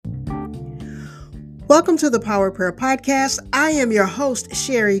Welcome to the Power Prayer Podcast. I am your host,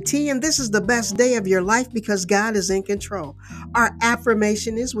 Sherry T, and this is the best day of your life because God is in control. Our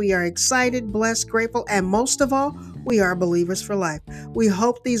affirmation is we are excited, blessed, grateful, and most of all, we are believers for life. We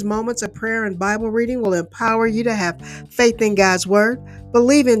hope these moments of prayer and Bible reading will empower you to have faith in God's Word,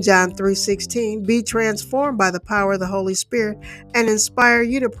 believe in John 3:16, be transformed by the power of the Holy Spirit, and inspire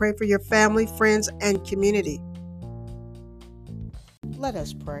you to pray for your family, friends, and community. Let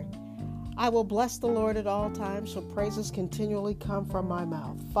us pray. I will bless the Lord at all times, so praises continually come from my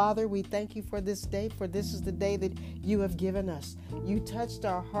mouth. Father, we thank you for this day, for this is the day that you have given us. You touched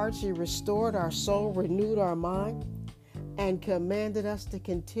our hearts, you restored our soul, renewed our mind, and commanded us to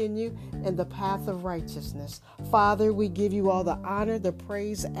continue in the path of righteousness. Father, we give you all the honor, the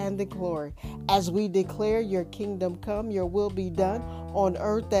praise, and the glory as we declare your kingdom come, your will be done on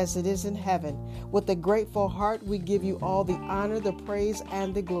earth as it is in heaven. With a grateful heart, we give you all the honor, the praise,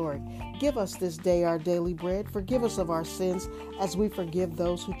 and the glory. Give us this day our daily bread. Forgive us of our sins as we forgive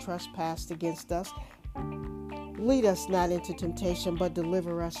those who trespass against us. Lead us not into temptation, but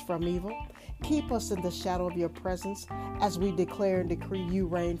deliver us from evil. Keep us in the shadow of your presence as we declare and decree you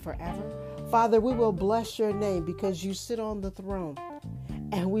reign forever. Father, we will bless your name because you sit on the throne.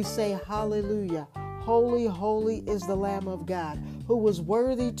 And we say, hallelujah. Holy, holy is the Lamb of God, who was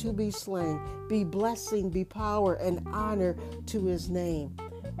worthy to be slain. Be blessing, be power, and honor to his name.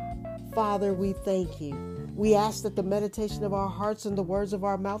 Father, we thank you. We ask that the meditation of our hearts and the words of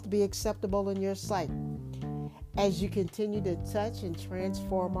our mouth be acceptable in your sight as you continue to touch and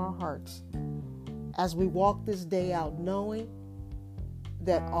transform our hearts as we walk this day out knowing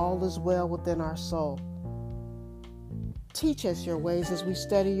that all is well within our soul. Teach us your ways as we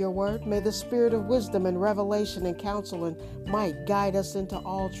study your word. May the spirit of wisdom and revelation and counsel and might guide us into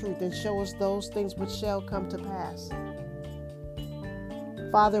all truth and show us those things which shall come to pass.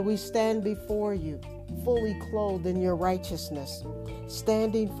 Father, we stand before you, fully clothed in your righteousness,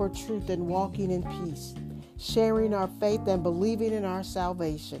 standing for truth and walking in peace, sharing our faith and believing in our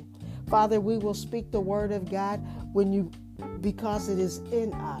salvation. Father, we will speak the word of God because it is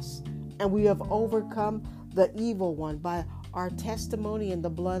in us, and we have overcome the evil one by our testimony in the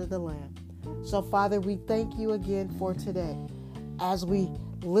blood of the Lamb. So, Father, we thank you again for today. As we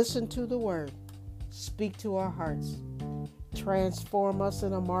listen to the word, speak to our hearts, transform us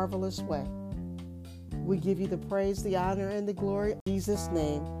in a marvelous way. We give you the praise, the honor, and the glory. In Jesus'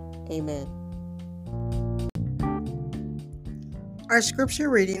 name, amen. Our scripture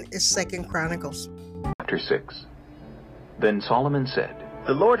reading is 2 Chronicles. Chapter 6. Then Solomon said,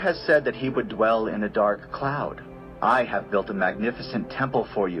 The Lord has said that he would dwell in a dark cloud. I have built a magnificent temple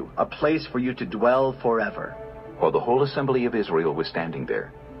for you, a place for you to dwell forever. While the whole assembly of Israel was standing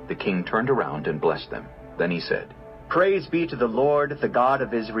there, the king turned around and blessed them. Then he said, Praise be to the Lord, the God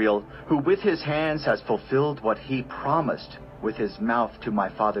of Israel, who with his hands has fulfilled what he promised with his mouth to my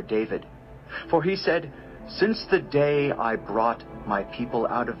father David. For he said, Since the day I brought my people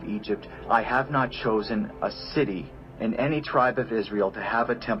out of Egypt, I have not chosen a city in any tribe of Israel to have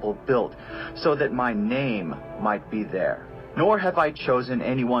a temple built, so that my name might be there. Nor have I chosen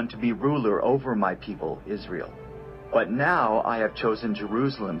anyone to be ruler over my people Israel. But now I have chosen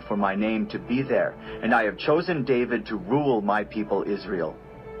Jerusalem for my name to be there, and I have chosen David to rule my people Israel.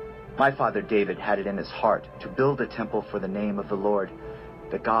 My father David had it in his heart to build a temple for the name of the Lord,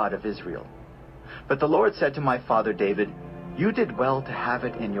 the God of Israel. But the Lord said to my father David, You did well to have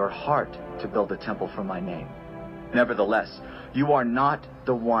it in your heart to build a temple for my name. Nevertheless, you are not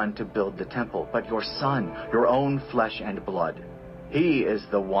the one to build the temple, but your son, your own flesh and blood. He is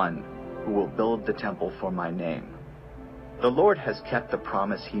the one who will build the temple for my name. The Lord has kept the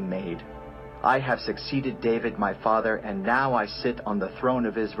promise he made. I have succeeded David my father, and now I sit on the throne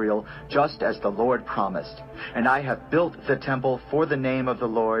of Israel, just as the Lord promised. And I have built the temple for the name of the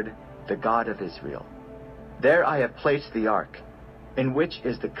Lord, the God of Israel. There I have placed the ark, in which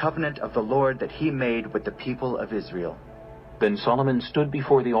is the covenant of the Lord that he made with the people of Israel. Then Solomon stood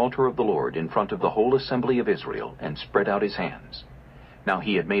before the altar of the Lord in front of the whole assembly of Israel and spread out his hands. Now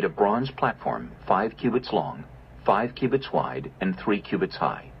he had made a bronze platform 5 cubits long, 5 cubits wide, and 3 cubits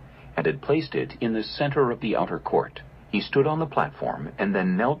high, and had placed it in the center of the outer court. He stood on the platform and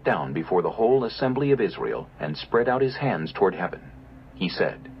then knelt down before the whole assembly of Israel and spread out his hands toward heaven. He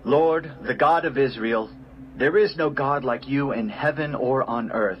said, Lord, the God of Israel, there is no God like you in heaven or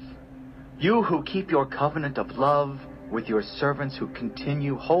on earth. You who keep your covenant of love with your servants who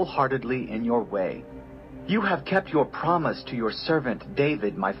continue wholeheartedly in your way. You have kept your promise to your servant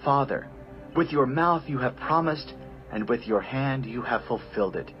David, my father. With your mouth you have promised, and with your hand you have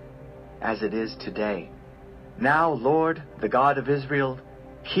fulfilled it, as it is today. Now, Lord, the God of Israel,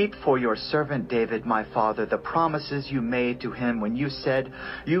 Keep for your servant David, my father, the promises you made to him when you said,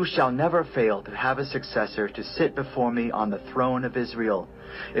 'You shall never fail to have a successor to sit before me on the throne of Israel,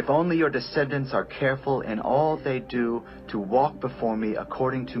 if only your descendants are careful in all they do to walk before me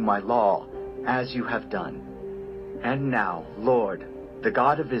according to my law, as you have done.' And now, Lord, the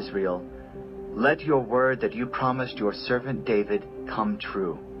God of Israel, let your word that you promised your servant David come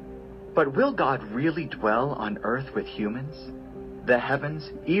true. But will God really dwell on earth with humans? The heavens,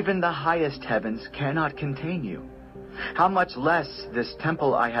 even the highest heavens, cannot contain you. How much less this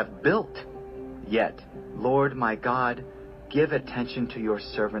temple I have built? Yet, Lord my God, give attention to your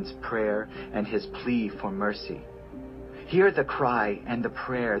servant's prayer and his plea for mercy. Hear the cry and the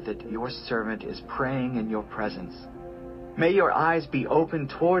prayer that your servant is praying in your presence. May your eyes be open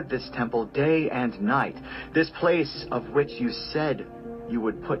toward this temple day and night, this place of which you said you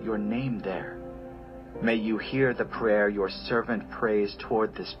would put your name there. May you hear the prayer your servant prays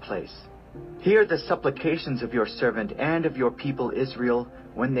toward this place. Hear the supplications of your servant and of your people Israel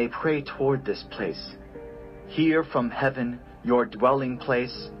when they pray toward this place. Hear from heaven your dwelling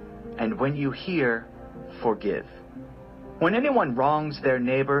place, and when you hear, forgive. When anyone wrongs their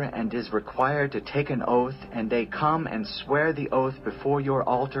neighbor and is required to take an oath, and they come and swear the oath before your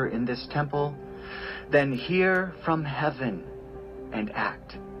altar in this temple, then hear from heaven and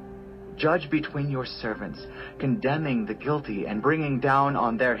act. Judge between your servants, condemning the guilty and bringing down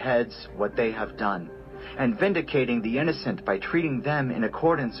on their heads what they have done, and vindicating the innocent by treating them in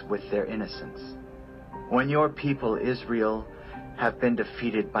accordance with their innocence. When your people Israel have been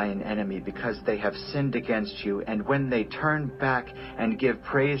defeated by an enemy because they have sinned against you, and when they turn back and give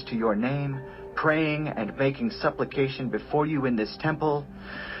praise to your name, praying and making supplication before you in this temple,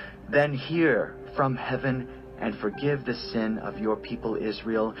 then hear from heaven and forgive the sin of your people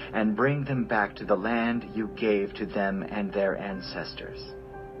Israel, and bring them back to the land you gave to them and their ancestors.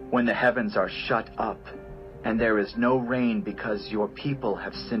 When the heavens are shut up, and there is no rain because your people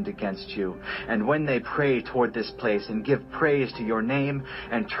have sinned against you, and when they pray toward this place and give praise to your name,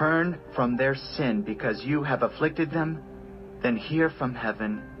 and turn from their sin because you have afflicted them, then hear from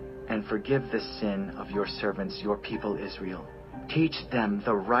heaven and forgive the sin of your servants, your people Israel. Teach them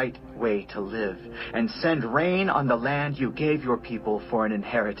the right way to live, and send rain on the land you gave your people for an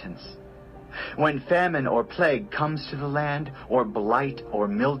inheritance. When famine or plague comes to the land, or blight or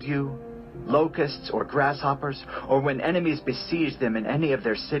mildew, locusts or grasshoppers, or when enemies besiege them in any of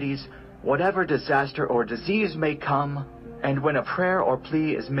their cities, whatever disaster or disease may come, and when a prayer or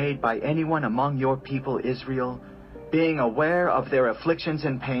plea is made by anyone among your people Israel, being aware of their afflictions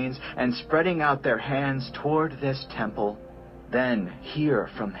and pains, and spreading out their hands toward this temple, then hear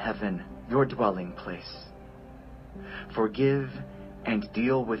from heaven, your dwelling place. Forgive and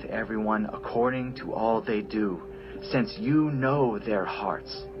deal with everyone according to all they do, since you know their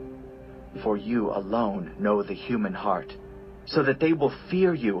hearts. For you alone know the human heart, so that they will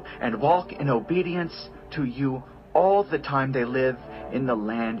fear you and walk in obedience to you all the time they live in the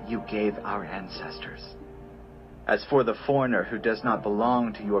land you gave our ancestors. As for the foreigner who does not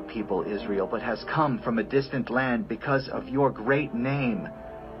belong to your people Israel, but has come from a distant land because of your great name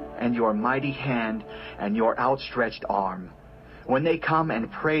and your mighty hand and your outstretched arm, when they come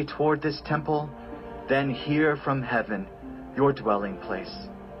and pray toward this temple, then hear from heaven, your dwelling place.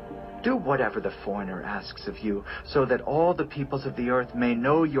 Do whatever the foreigner asks of you, so that all the peoples of the earth may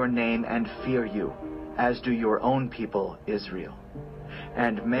know your name and fear you, as do your own people Israel,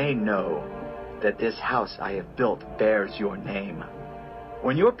 and may know that this house I have built bears your name.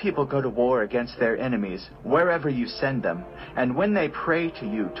 When your people go to war against their enemies, wherever you send them, and when they pray to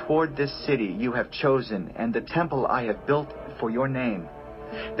you toward this city you have chosen and the temple I have built for your name,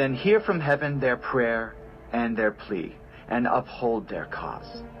 then hear from heaven their prayer and their plea, and uphold their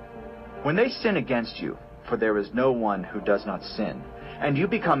cause. When they sin against you, for there is no one who does not sin, and you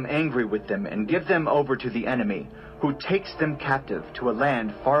become angry with them and give them over to the enemy, who takes them captive to a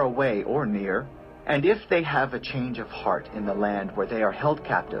land far away or near, and if they have a change of heart in the land where they are held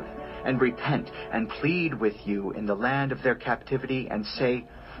captive, and repent and plead with you in the land of their captivity, and say,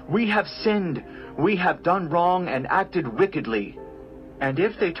 "We have sinned, we have done wrong and acted wickedly," and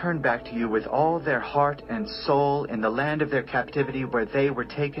if they turn back to you with all their heart and soul in the land of their captivity where they were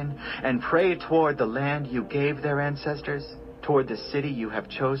taken, and pray toward the land you gave their ancestors, toward the city you have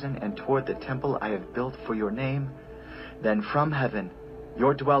chosen, and toward the temple I have built for your name, then from heaven,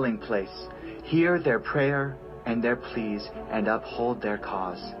 your dwelling place, hear their prayer and their pleas, and uphold their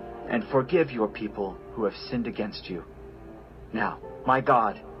cause, and forgive your people who have sinned against you. Now, my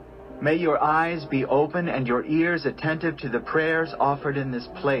God, may your eyes be open and your ears attentive to the prayers offered in this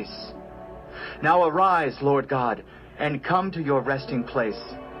place. Now arise, Lord God, and come to your resting place.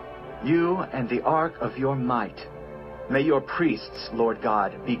 you and the ark of your might. May your priests, Lord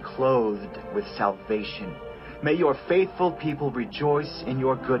God, be clothed with salvation. May your faithful people rejoice in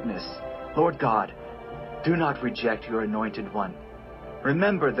your goodness. Lord God, do not reject your anointed one.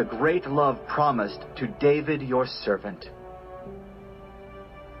 Remember the great love promised to David your servant.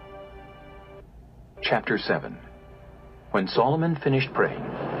 Chapter 7. When Solomon finished praying,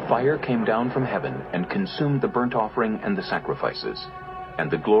 fire came down from heaven and consumed the burnt offering and the sacrifices, and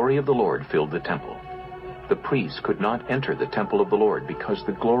the glory of the Lord filled the temple. The priests could not enter the temple of the Lord because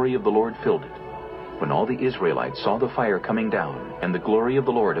the glory of the Lord filled it. When all the Israelites saw the fire coming down and the glory of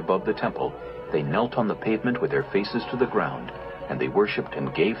the Lord above the temple, they knelt on the pavement with their faces to the ground, and they worshipped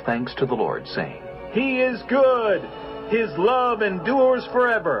and gave thanks to the Lord, saying, He is good! His love endures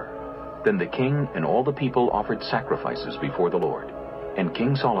forever! Then the king and all the people offered sacrifices before the Lord. And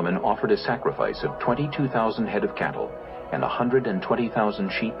King Solomon offered a sacrifice of 22,000 head of cattle and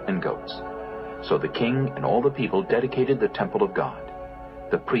 120,000 sheep and goats. So the king and all the people dedicated the temple of God.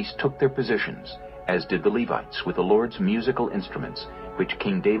 The priests took their positions, as did the Levites, with the Lord's musical instruments, which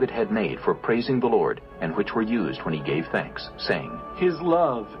King David had made for praising the Lord, and which were used when he gave thanks, saying, His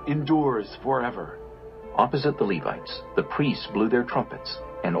love endures forever. Opposite the Levites, the priests blew their trumpets,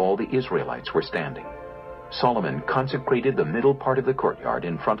 and all the Israelites were standing. Solomon consecrated the middle part of the courtyard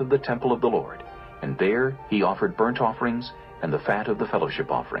in front of the temple of the Lord, and there he offered burnt offerings and the fat of the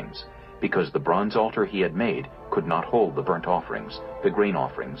fellowship offerings, because the bronze altar he had made could not hold the burnt offerings, the grain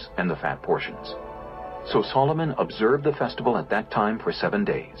offerings, and the fat portions. So Solomon observed the festival at that time for 7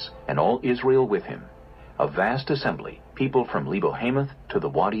 days, and all Israel with him, a vast assembly, people from Lebo-Hamath to the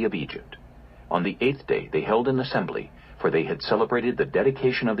Wadi of Egypt. On the 8th day they held an assembly, for they had celebrated the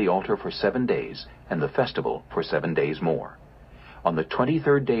dedication of the altar for 7 days, and the festival for 7 days more. On the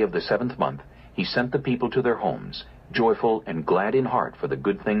 23rd day of the 7th month he sent the people to their homes, joyful and glad in heart for the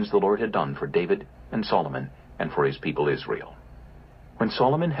good things the Lord had done for David and Solomon and for his people Israel. When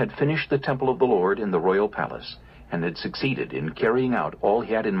Solomon had finished the temple of the Lord in the royal palace, and had succeeded in carrying out all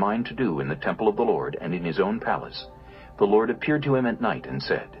he had in mind to do in the temple of the Lord and in his own palace, the Lord appeared to him at night and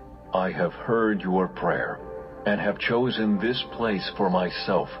said, I have heard your prayer, and have chosen this place for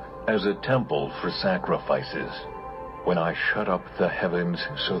myself as a temple for sacrifices. When I shut up the heavens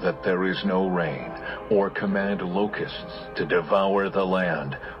so that there is no rain, or command locusts to devour the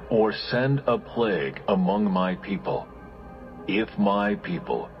land, or send a plague among my people, if my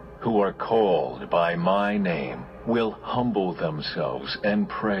people, who are called by my name, will humble themselves and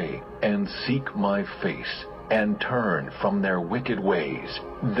pray and seek my face and turn from their wicked ways,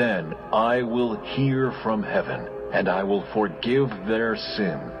 then I will hear from heaven, and I will forgive their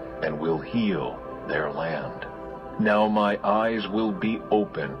sin and will heal their land. Now my eyes will be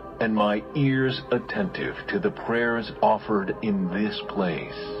open and my ears attentive to the prayers offered in this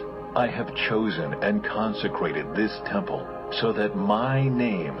place. I have chosen and consecrated this temple so that my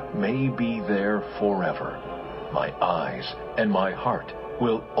name may be there forever. My eyes and my heart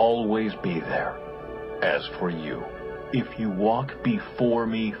will always be there. As for you, if you walk before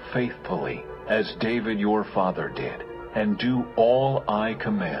me faithfully, as David your father did, and do all I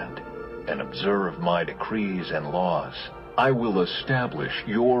command, and observe my decrees and laws, I will establish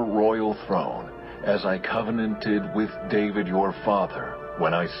your royal throne, as I covenanted with David your father,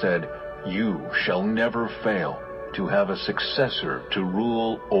 when I said, You shall never fail to have a successor to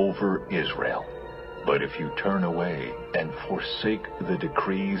rule over Israel. But if you turn away and forsake the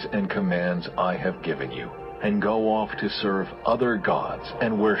decrees and commands I have given you, and go off to serve other gods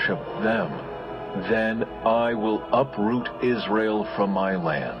and worship them, then I will uproot Israel from my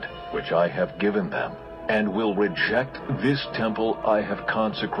land, which I have given them, and will reject this temple I have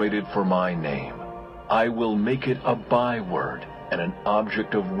consecrated for my name. I will make it a byword and an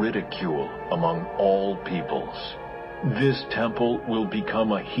object of ridicule among all peoples. This temple will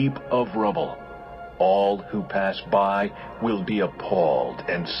become a heap of rubble. All who pass by will be appalled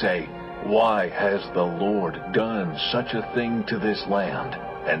and say, Why has the Lord done such a thing to this land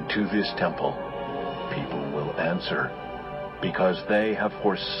and to this temple? People will answer, Because they have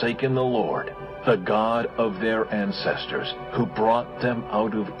forsaken the Lord, the God of their ancestors, who brought them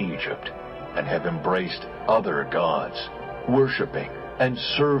out of Egypt, and have embraced other gods, worshiping and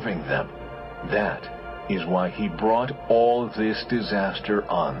serving them. That is why he brought all this disaster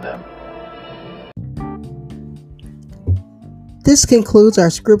on them. This concludes our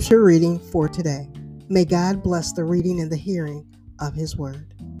scripture reading for today. May God bless the reading and the hearing of his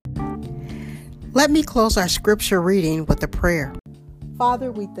word. Let me close our scripture reading with a prayer.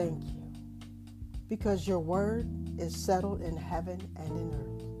 Father, we thank you because your word is settled in heaven and in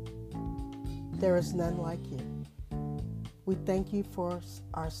earth. There is none like you. We thank you for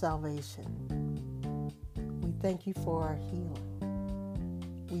our salvation. We thank you for our healing.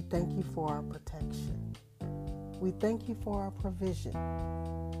 We thank you for our protection. We thank you for our provision.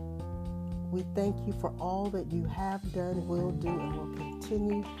 We thank you for all that you have done, will do, and will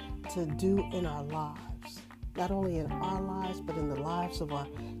continue to do in our lives. Not only in our lives, but in the lives of our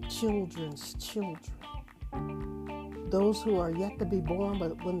children's children. Those who are yet to be born,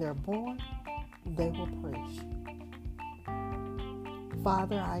 but when they're born, they will praise you.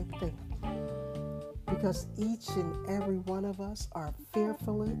 Father, I thank you because each and every one of us are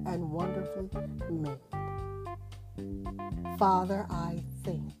fearfully and wonderfully made. Father, I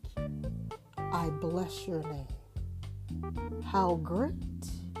thank you. I bless your name. How great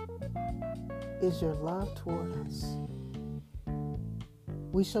is your love toward us.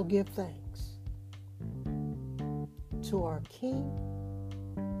 We shall give thanks to our King,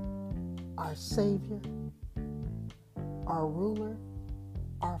 our Savior, our ruler,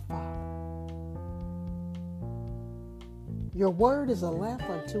 our Father. Your word is a lamp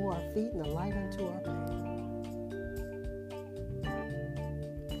unto our feet and a light unto our path.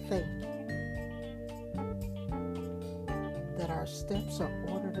 Thank you that our steps are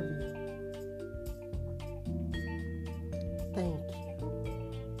ordered of you. Thank you,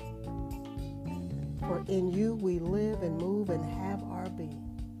 for in you we live and move and have our being.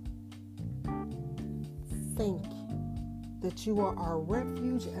 Thank you that you are our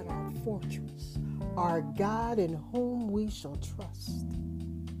refuge and our fortress, our God in whom we shall trust.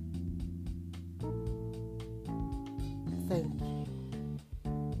 Thank you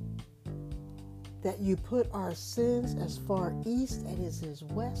that you put our sins as far east as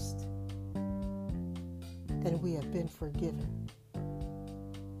west, and we have been forgiven.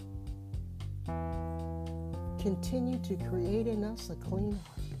 Continue to create in us a clean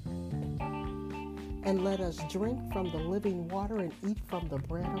heart, and let us drink from the living water and eat from the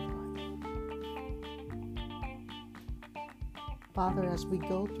bread of life. Father, as we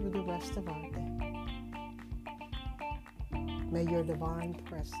go through the rest of our day, may your divine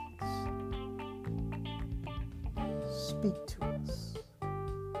presence speak to us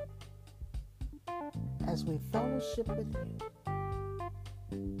as we fellowship with you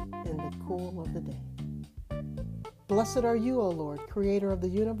in the cool of the day. Blessed are you, O Lord, creator of the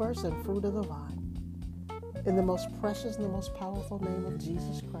universe and fruit of the vine. In the most precious and the most powerful name of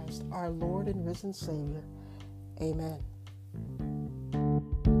Jesus Christ, our Lord and risen Savior. Amen.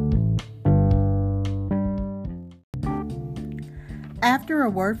 After a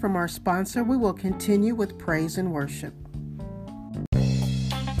word from our sponsor, we will continue with praise and worship.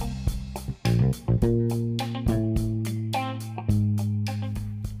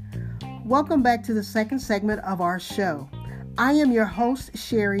 Welcome back to the second segment of our show. I am your host,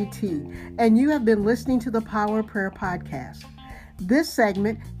 Sherry T., and you have been listening to the Power Prayer Podcast. This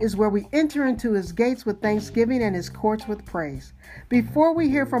segment is where we enter into his gates with thanksgiving and his courts with praise. Before we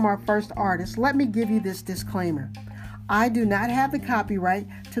hear from our first artist, let me give you this disclaimer. I do not have the copyright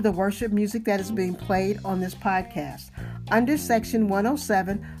to the worship music that is being played on this podcast. Under Section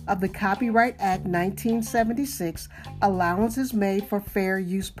 107 of the Copyright Act 1976, allowance is made for fair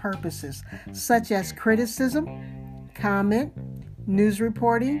use purposes, such as criticism, comment, news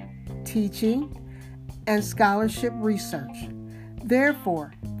reporting, teaching, and scholarship research.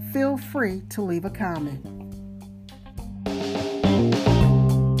 Therefore, feel free to leave a comment.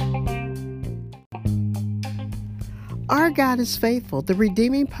 Our God is faithful. The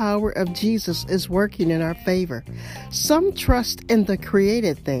redeeming power of Jesus is working in our favor. Some trust in the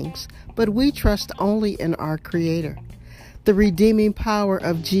created things, but we trust only in our Creator. The redeeming power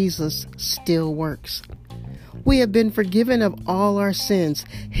of Jesus still works. We have been forgiven of all our sins,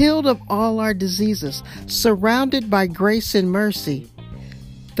 healed of all our diseases, surrounded by grace and mercy.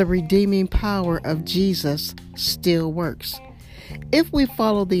 The redeeming power of Jesus still works. If we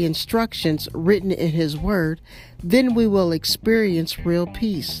follow the instructions written in His Word, then we will experience real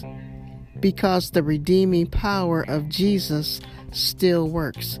peace, because the redeeming power of Jesus still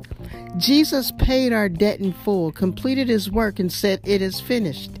works. Jesus paid our debt in full, completed His work, and said, "It is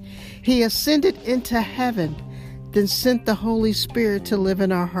finished." He ascended into heaven, then sent the Holy Spirit to live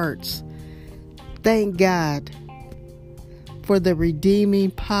in our hearts. Thank God for the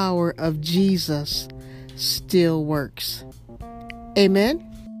redeeming power of Jesus still works. Amen.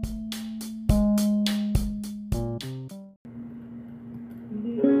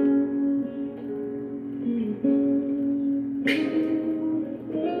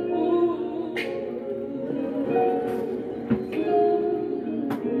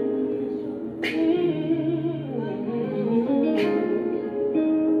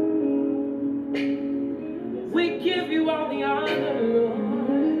 We give you all the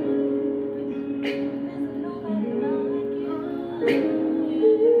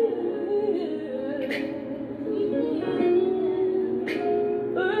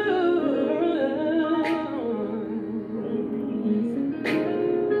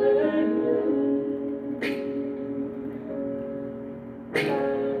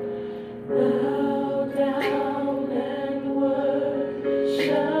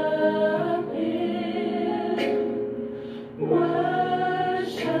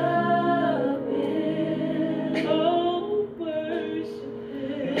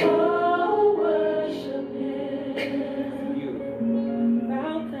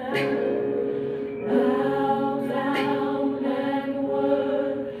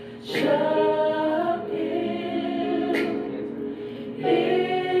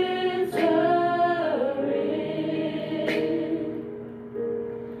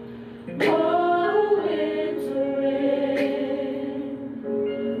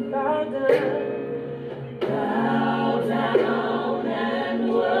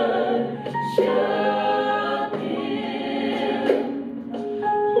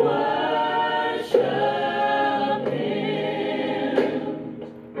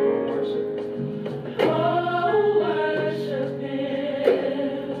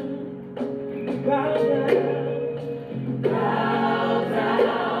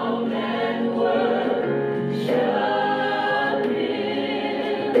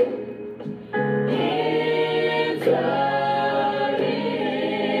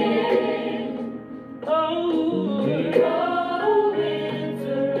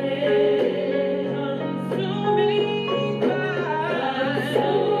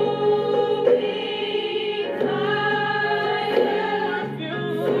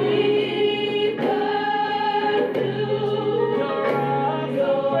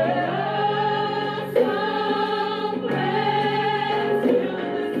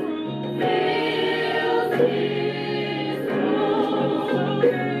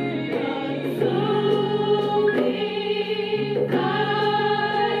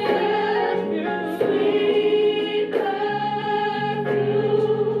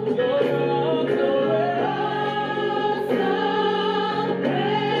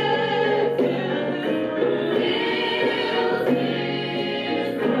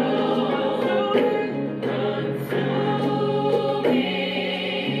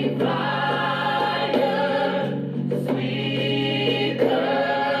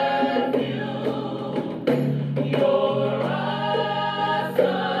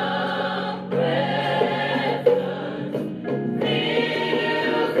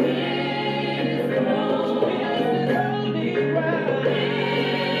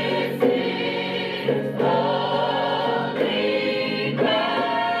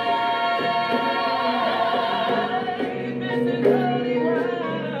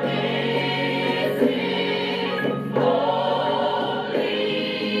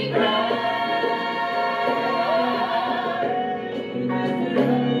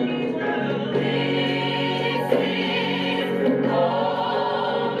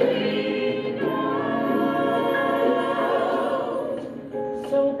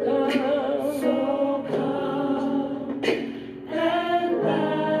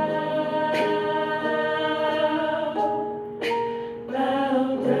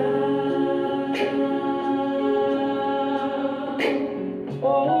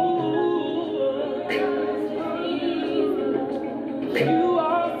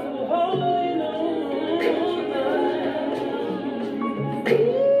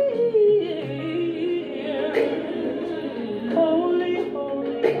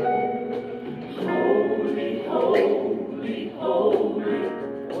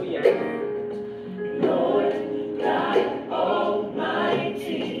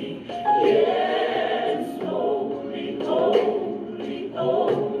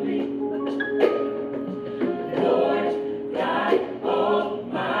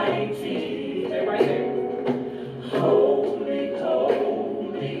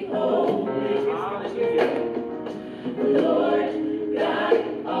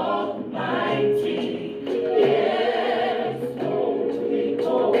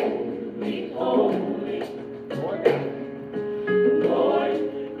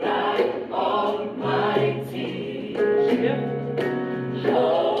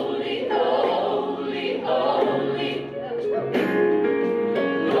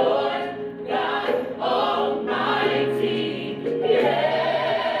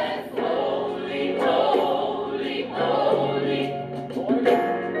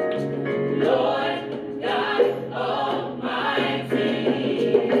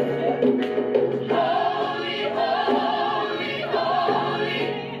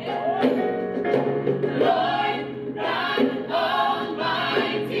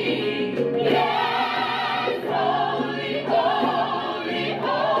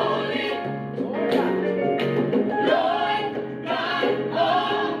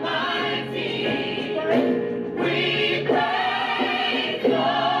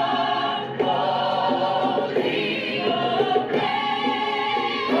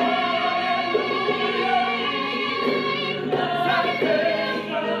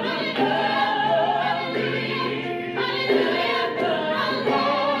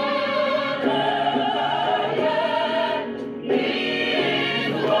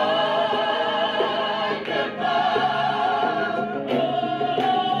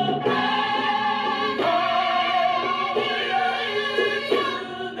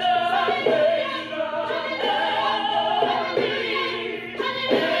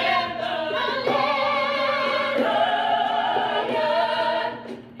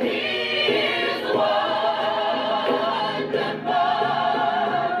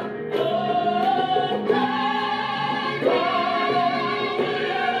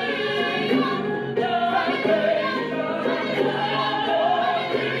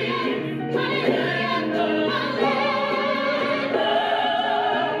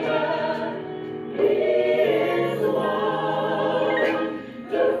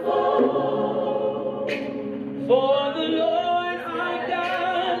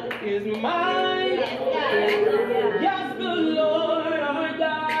is mighty. Yes, the Lord our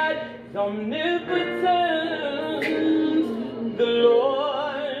God is omnipotent. The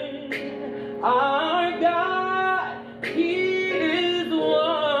Lord our God, He is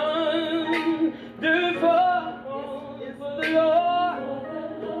wonderful. The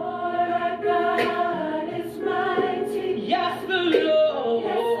Lord our God is mighty. Yes, the Lord.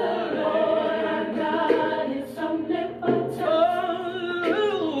 Yes, the Lord our God is omnipotent.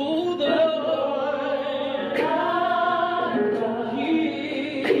 Oh, the Lord our God,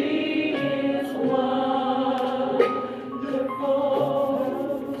 He is wonderful.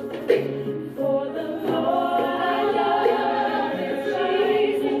 For the Lord our God is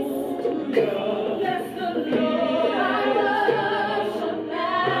Jesus. Yes, the Lord our God shall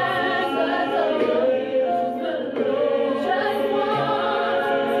never lose. The Lord just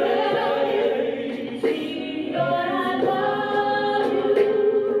wants to Lord, I love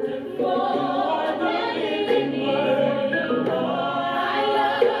you more than anything. Lord,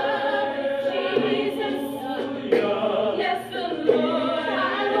 I love Jesus. Yes, the Lord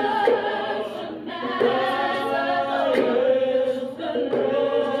I worship never lose. The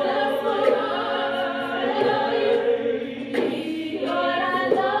Lord just wants to tell you. Lord, I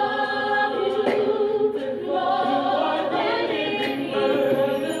love you more than anything.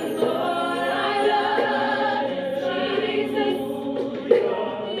 Lord, I love Jesus.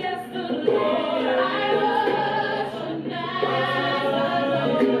 Yes, the Lord I worship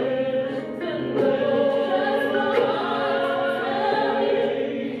never lose. The Lord just wants to tell you.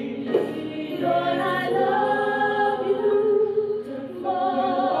 Lord, I love you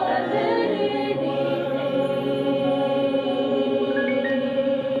more than anything.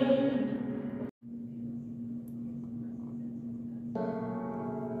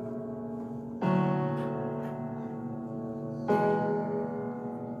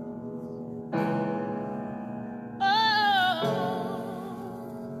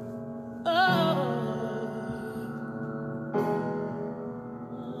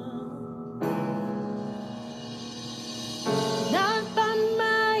 Not by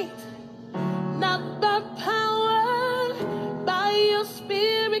might, not by power, by your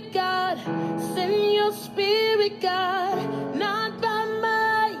Spirit, God. Send your Spirit, God. Not by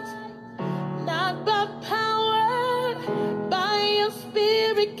might, not by power, by your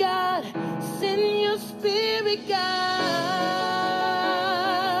Spirit, God. Send your Spirit, God.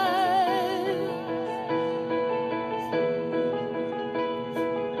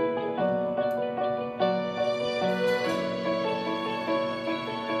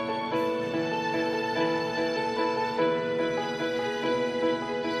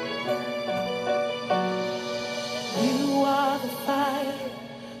 You are the fire,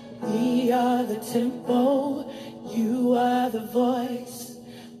 we are the temple. You are the voice,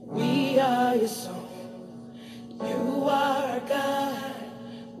 we are your song. You are our God,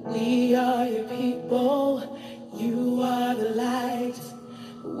 we are your people. You are the light,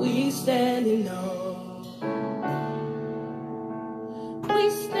 we stand in awe. We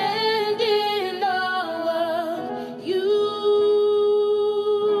stand in awe of you.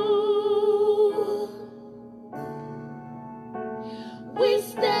 We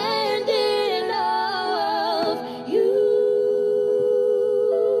stand in awe of you.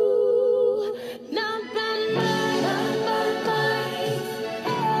 Not by might, not by might,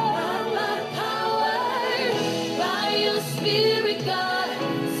 not by power, by your Spirit, God.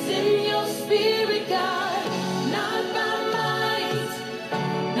 Send your Spirit, God. Not by might,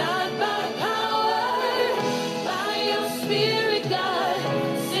 not by power, by your Spirit, God.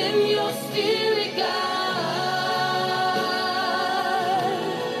 Send your Spirit, God.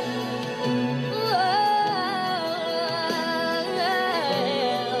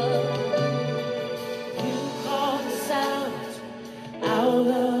 You call us out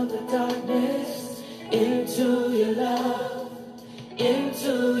of the darkness, into your love,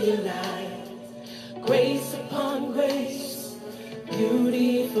 into your light. Grace upon grace,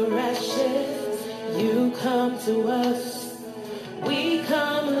 beauty for ashes. You come to us, we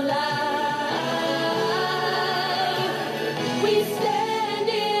come alive. We stand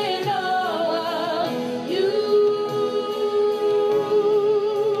in awe of you.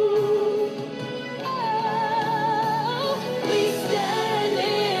 Oh, we stand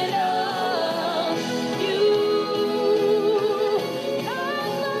in awe of you.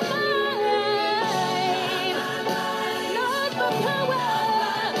 Not by might, not by power,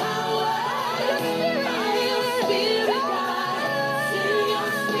 by your Spirit, God.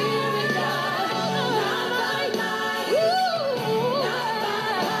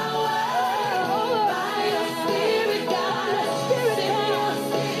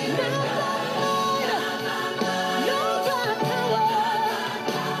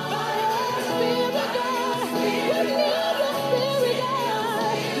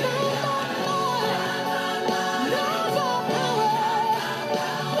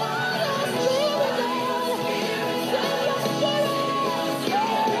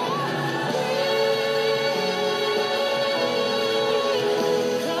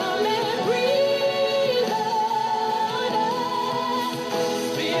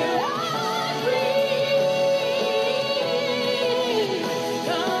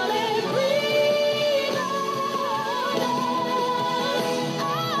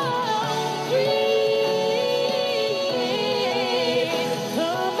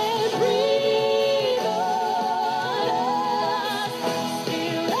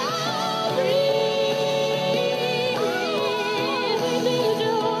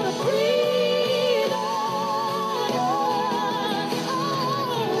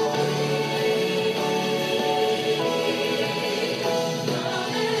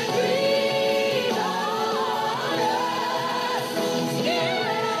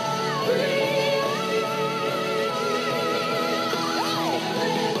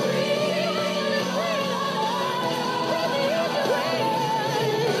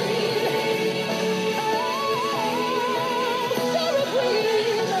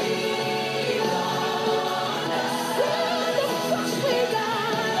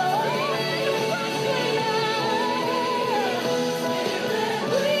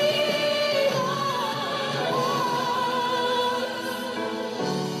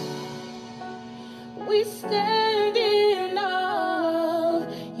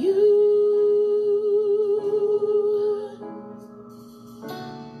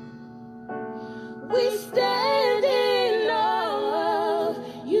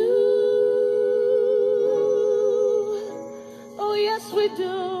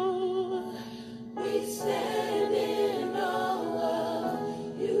 do. We stand in awe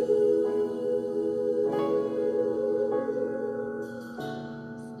of you.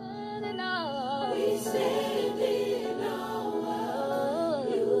 Stand in awe. We stand in awe of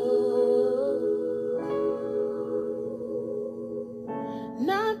you.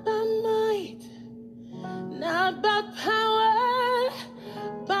 Not by might, not by power,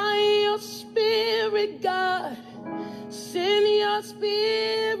 by your Spirit, God. Send your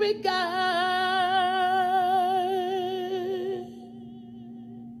Spirit, God.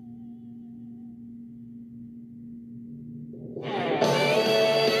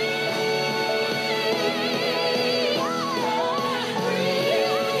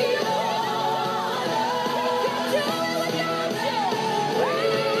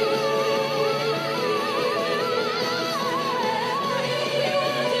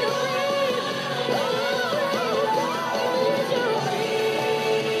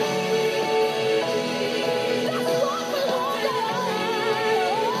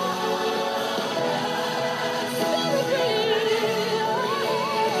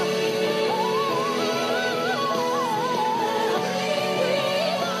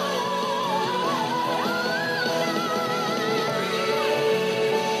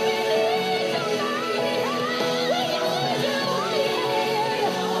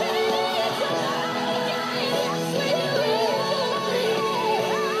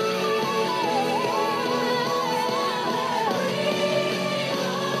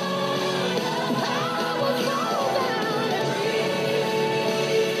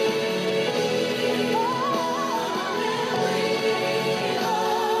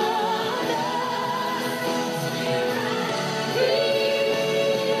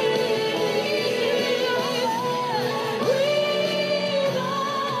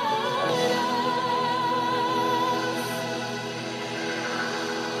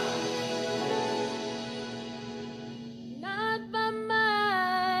 Not by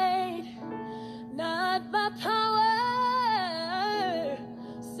might, not by power.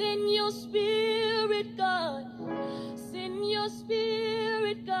 Send your Spirit, God. Send your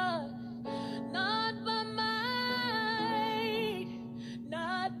Spirit, God. Not by might,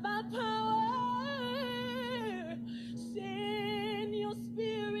 not by power. Send your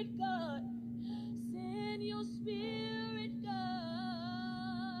Spirit, God. Send your Spirit, God.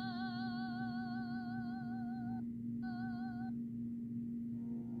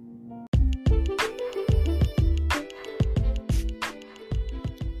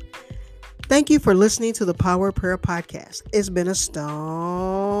 Thank you for listening to the Power of Prayer Podcast. It's been a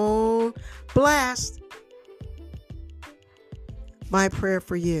stone blast. My prayer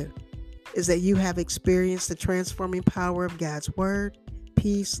for you is that you have experienced the transforming power of God's Word,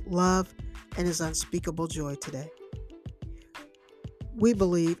 peace, love, and His unspeakable joy today. We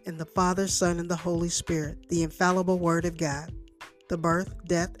believe in the Father, Son, and the Holy Spirit, the infallible Word of God, the birth,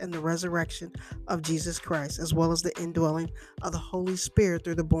 death, and the resurrection of Jesus Christ, as well as the indwelling of the Holy Spirit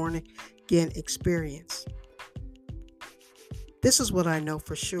through the born-again experience. This is what I know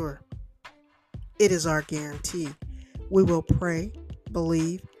for sure. It is our guarantee. We will pray,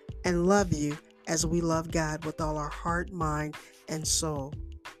 believe, and love you as we love God with all our heart, mind, and soul.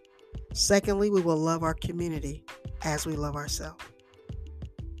 Secondly, we will love our community as we love ourselves.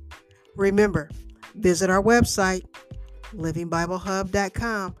 Remember, visit our website,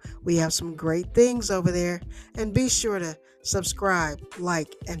 livingbiblehub.com. We have some great things over there, and be sure to subscribe,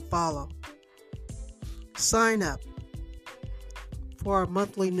 like, and follow. Sign up for our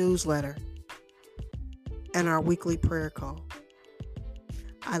monthly newsletter and our weekly prayer call.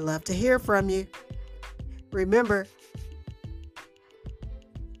 I love to hear from you. Remember,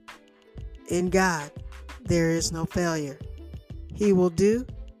 in God, there is no failure. He will do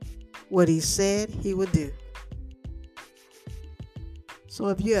what He said He would do. So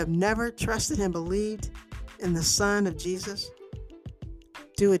if you have never trusted and believed in the Son of Jesus,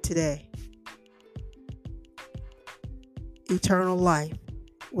 do it today. Eternal life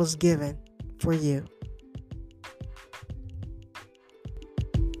was given for you.